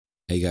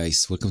Hey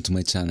guys, welcome to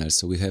my channel.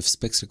 So we have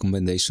specs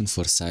recommendation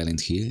for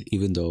Silent Hill.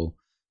 Even though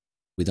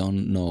we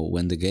don't know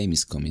when the game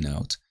is coming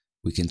out,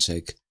 we can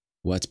check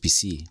what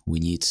PC we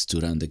need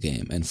to run the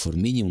game. And for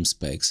minimum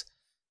specs,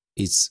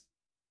 it's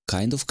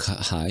kind of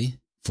high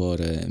for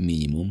a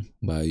minimum,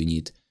 but you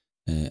need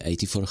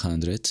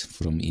 8400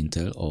 from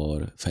Intel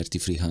or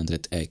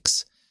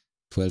 3300X,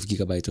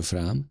 12GB of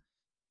RAM,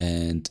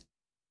 and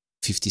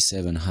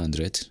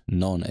 5700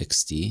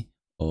 non-XT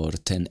or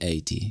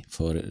 1080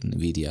 for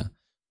NVIDIA,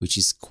 which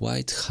is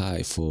quite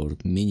high for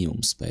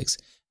minimum specs,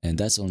 and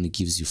that only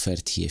gives you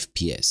 30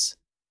 FPS.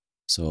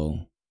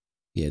 So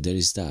yeah, there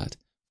is that.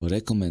 For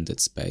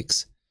recommended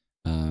specs,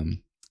 you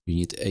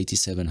need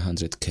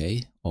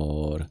 8700K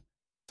or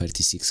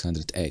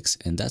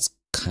 3600X, and that's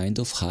kind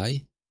of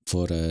high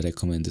for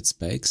recommended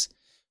specs.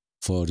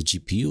 For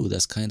GPU,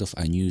 that's kind of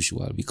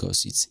unusual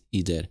because it's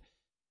either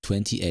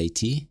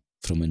 2080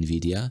 from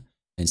NVIDIA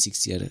and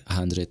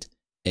 6000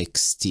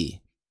 XT,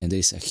 and there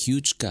is a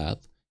huge gap.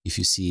 If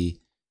you see,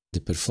 the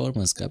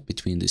performance gap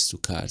between these two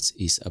cards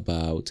is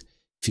about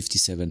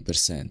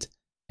 57%.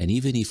 And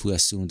even if we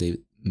assume they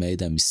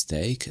made a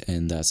mistake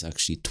and that's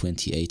actually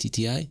 2080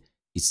 Ti,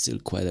 it's still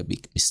quite a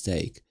big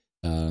mistake,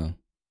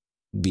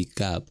 big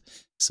gap.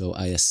 So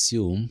I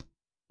assume,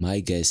 my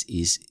guess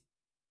is,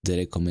 the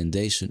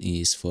recommendation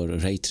is for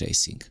ray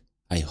tracing.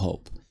 I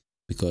hope,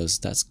 because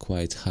that's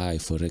quite high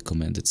for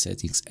recommended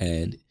settings,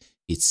 and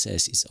it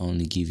says it's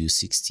only give you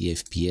 60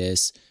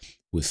 FPS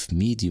with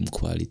medium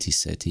quality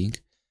setting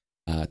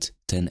at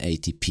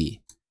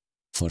 1080p.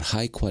 For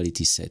high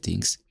quality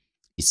settings,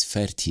 it's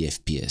 30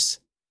 FPS.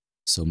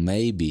 So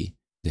maybe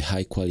the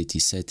high quality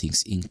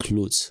settings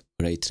includes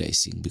ray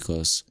tracing,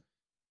 because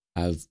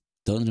I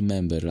don't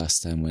remember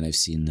last time when I've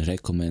seen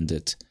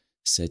recommended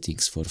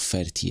settings for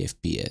 30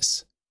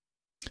 FPS.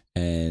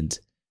 And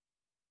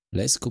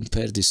let's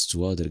compare this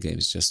to other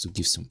games just to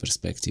give some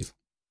perspective.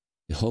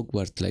 The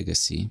Hogwarts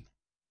Legacy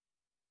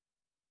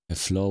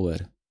have lower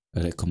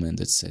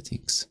recommended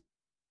settings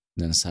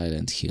than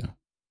Silent Hill.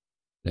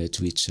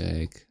 Let we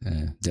check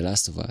The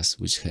Last of Us,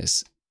 which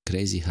has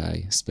crazy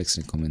high specs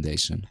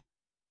recommendation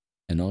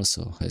and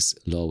also has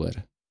lower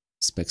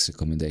specs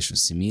recommendation.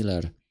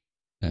 Similar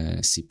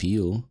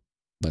CPU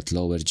but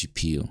lower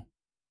GPU.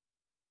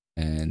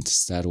 And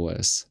Star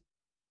Wars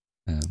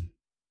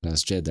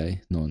Last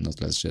Jedi, no, not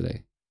Last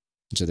Jedi,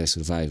 Jedi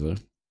Survivor,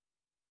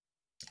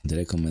 the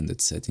recommended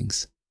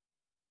settings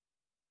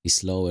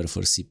is lower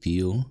for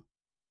CPU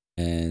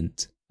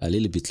and a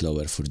little bit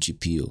lower for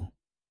GPU.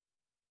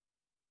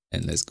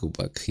 And let's go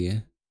back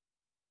here.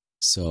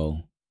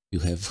 So you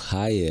have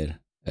higher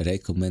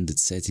recommended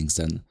settings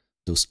than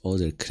those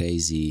other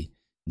crazy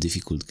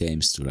difficult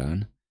games to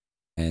run,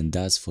 and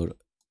that's for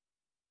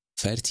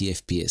 30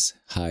 FPS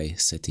high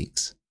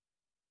settings.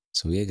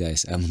 So yeah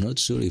guys, I'm not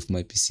sure if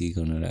my PC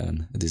gonna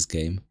run this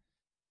game.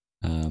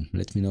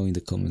 Let me know in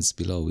the comments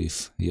below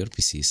if your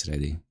PC is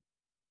ready.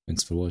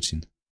 Thanks for watching.